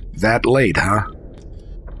 That late, huh?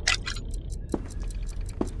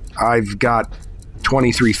 I've got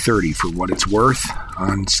 23:30 for what it's worth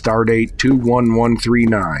on stardate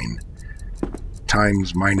 21139.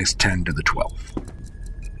 Times minus 10 to the 12th.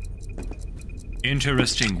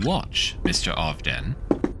 Interesting watch, Mr. Ovden.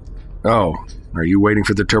 Oh, are you waiting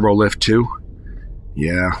for the turbo lift too?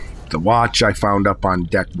 Yeah, the watch I found up on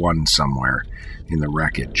deck 1 somewhere, in the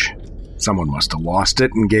wreckage. Someone must have lost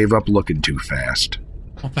it and gave up looking too fast.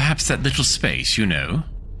 Or perhaps that little space, you know,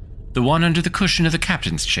 the one under the cushion of the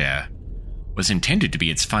captain's chair, was intended to be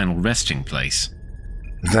its final resting place.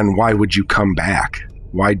 Then why would you come back?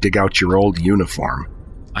 Why dig out your old uniform?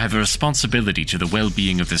 I have a responsibility to the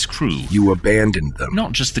well-being of this crew. You abandoned them.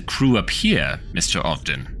 Not just the crew up here, Mr.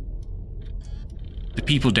 Ogden. The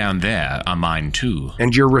people down there are mine too.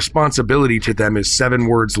 And your responsibility to them is 7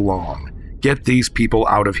 words long. Get these people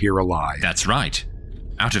out of here alive. That's right.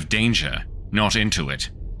 Out of danger, not into it.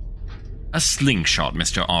 A slingshot,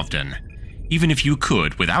 Mr. Ovden. Even if you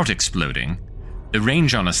could, without exploding, the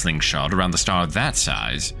range on a slingshot around the star that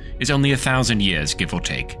size is only 1,000 years, give or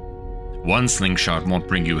take. 1 slingshot won't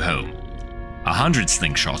bring you home. 100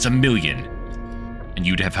 slingshots, 1,000,000. And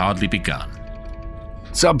you'd have hardly begun.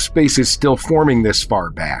 Subspace is still forming this far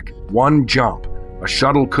back. 1 jump. A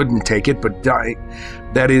shuttle couldn't take it, but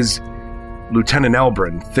that is, Lieutenant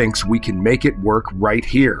Elbrin thinks we can make it work right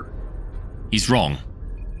here. He's wrong.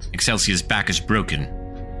 Excelsior's back is broken.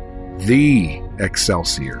 The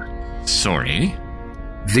Excelsior. Sorry?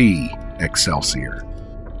 The Excelsior.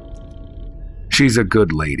 She's a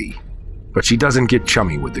good lady, but she doesn't get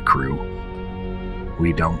chummy with the crew.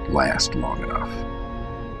 We don't last long enough.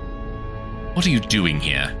 What are you doing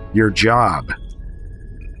here? Your job.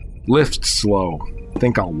 Lift slow.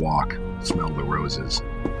 Think I'll walk. Smell the roses.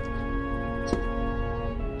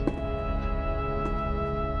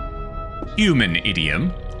 Human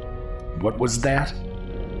idiom. What was that?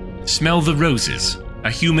 Smell the roses. A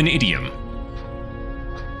human idiom.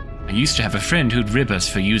 I used to have a friend who'd rib us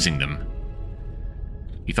for using them.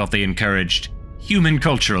 He thought they encouraged human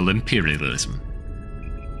cultural imperialism.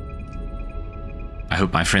 I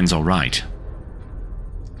hope my friend's all right.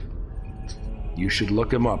 You should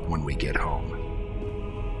look him up when we get home.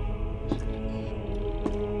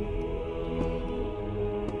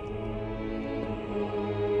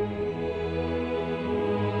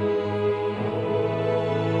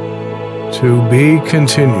 To be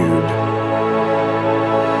continued.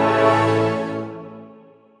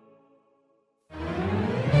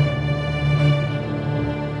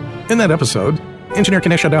 In that episode, Engineer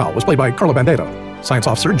Kanesh Adal was played by Carlo Bandetta, Science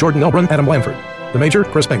Officer Jordan Elbrin, Adam Blanford, the Major,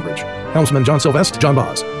 Chris Bainbridge, Helmsman John Sylvester, John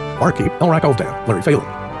Boz, Barkeep, Elrak Ovdan, Larry Phelan,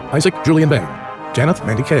 Isaac, Julian Bain, Janeth,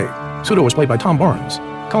 Mandy Kay, Pseudo was played by Tom Barnes,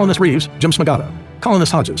 Colonist Reeves, Jim Smagata,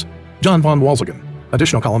 Colonist Hodges, John Von Walsigan,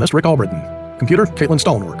 additional columnist Rick Albritton, computer Caitlin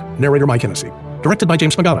Stallenwork, narrator Mike Hennessy, directed by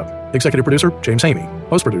James Smagata, executive producer James Haney,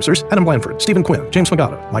 post-producers Adam Blanford, Stephen Quinn, James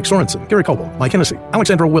Smagata, Mike Sorensen, Gary Coble, Mike Hennessy,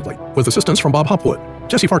 Alexandra Whitley, with assistance from Bob Hopwood,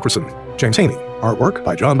 Jesse Farquharson, James Haney, artwork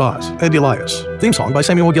by John Boz, Ed Elias, theme song by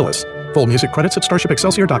Samuel Gillis, full music credits at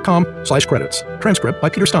starshipexcelsior.com/credits, transcript by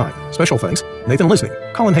Peter Stein, special thanks Nathan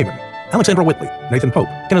Lisney, Colin Heyman, Alexandra Whitley, Nathan Pope,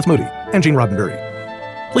 Kenneth Moody, and Gene Roddenberry.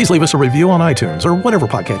 Please leave us a review on iTunes or whatever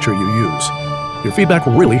podcatcher you use. Your feedback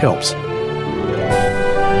really helps.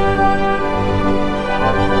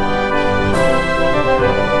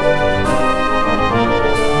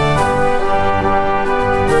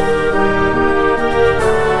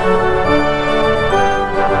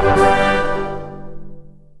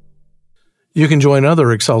 You can join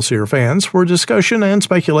other Excelsior fans for discussion and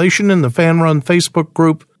speculation in the fan-run Facebook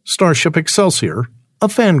group Starship Excelsior, a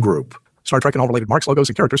fan group. Star Trek and all related marks, logos,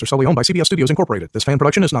 and characters are solely owned by CBS Studios Incorporated. This fan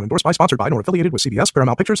production is not endorsed by, sponsored by, nor affiliated with CBS,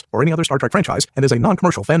 Paramount Pictures, or any other Star Trek franchise, and is a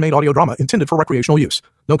non-commercial fan-made audio drama intended for recreational use.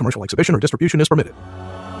 No commercial exhibition or distribution is permitted.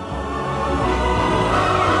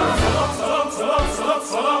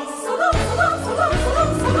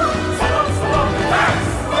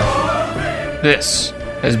 This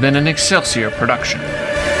has been an Excelsior production.